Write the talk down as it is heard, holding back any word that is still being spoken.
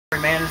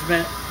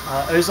management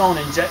ozone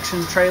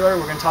injection trailer.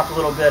 We're going to talk a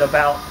little bit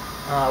about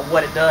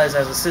what it does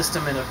as a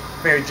system in a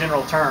very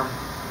general term.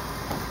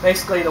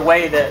 Basically, the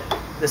way that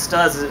this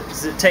does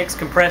is it takes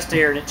compressed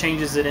air and it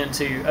changes it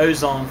into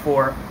ozone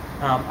for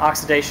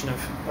oxidation of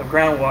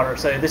groundwater.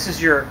 So this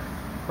is your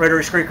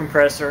rotary screw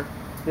compressor.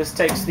 This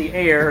takes the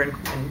air and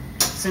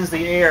sends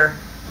the air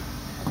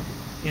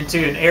into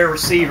an air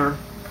receiver,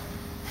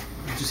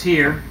 which is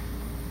here.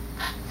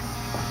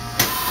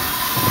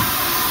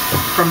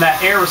 From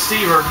that air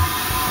receiver,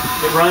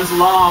 it runs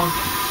along,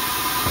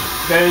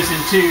 goes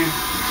into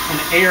an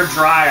air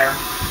dryer.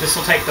 This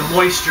will take the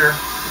moisture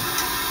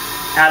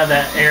out of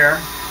that air,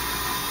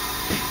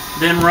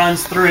 then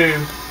runs through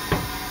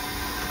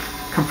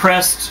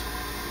compressed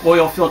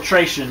oil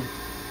filtration.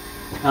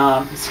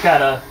 It's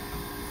got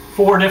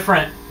 4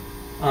 different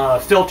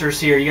filters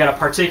here. You got a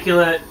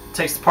particulate,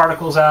 takes the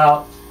particles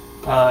out,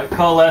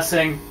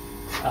 coalescing,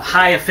 a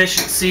high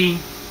efficiency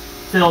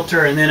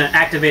filter, and then an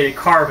activated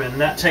carbon.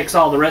 That takes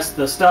all the rest of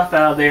the stuff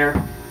out of there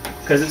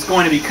because it's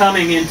going to be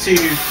coming into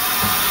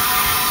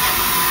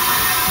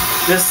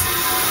this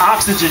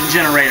oxygen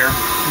generator.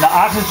 And the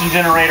oxygen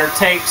generator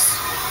takes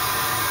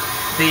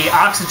the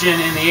oxygen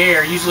in the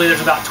air. Usually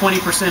there's about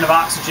 20% of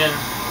oxygen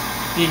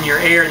in your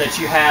air that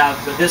you have,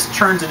 but this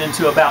turns it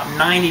into about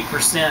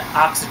 90%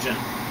 oxygen.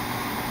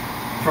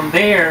 From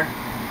there,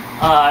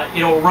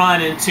 it'll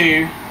run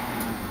into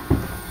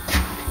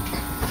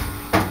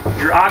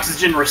your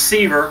oxygen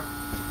receiver,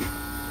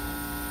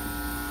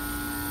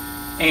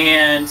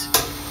 and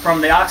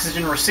from the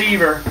oxygen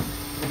receiver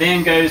it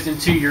then goes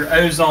into your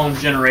ozone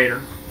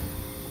generator.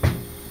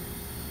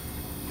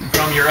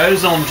 From your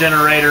ozone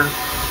generator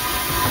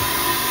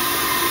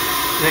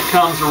it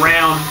comes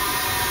around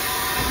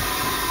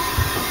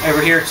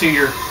over here to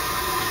your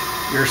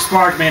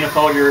sparge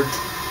manifold,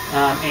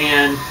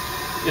 and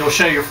it'll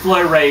show your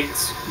flow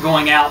rates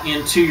going out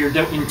into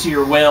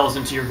your wells,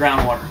 into your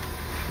groundwater.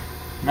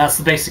 And that's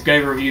the basic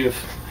overview of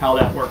how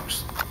that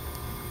works.